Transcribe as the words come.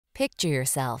Picture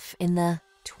yourself in the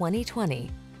 2020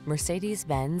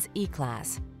 Mercedes-Benz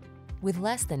E-Class. With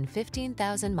less than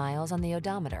 15,000 miles on the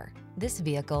odometer, this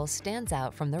vehicle stands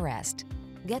out from the rest.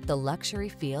 Get the luxury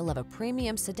feel of a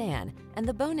premium sedan and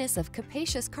the bonus of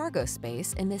capacious cargo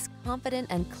space in this confident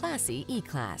and classy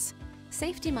E-Class.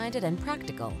 Safety-minded and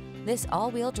practical, this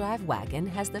all-wheel drive wagon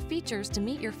has the features to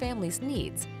meet your family's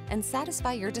needs and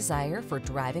satisfy your desire for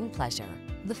driving pleasure.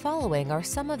 The following are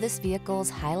some of this vehicle's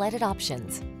highlighted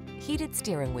options: heated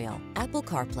steering wheel, Apple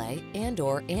CarPlay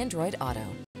and/or Android Auto,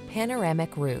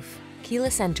 panoramic roof,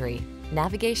 keyless entry,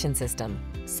 navigation system,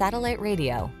 satellite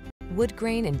radio, wood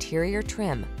grain interior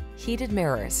trim, heated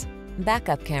mirrors,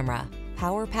 backup camera,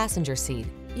 power passenger seat.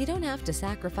 You don't have to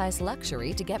sacrifice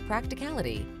luxury to get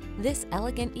practicality. This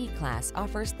elegant E-Class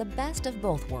offers the best of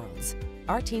both worlds.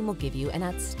 Our team will give you an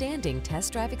outstanding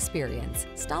test drive experience.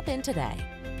 Stop in today.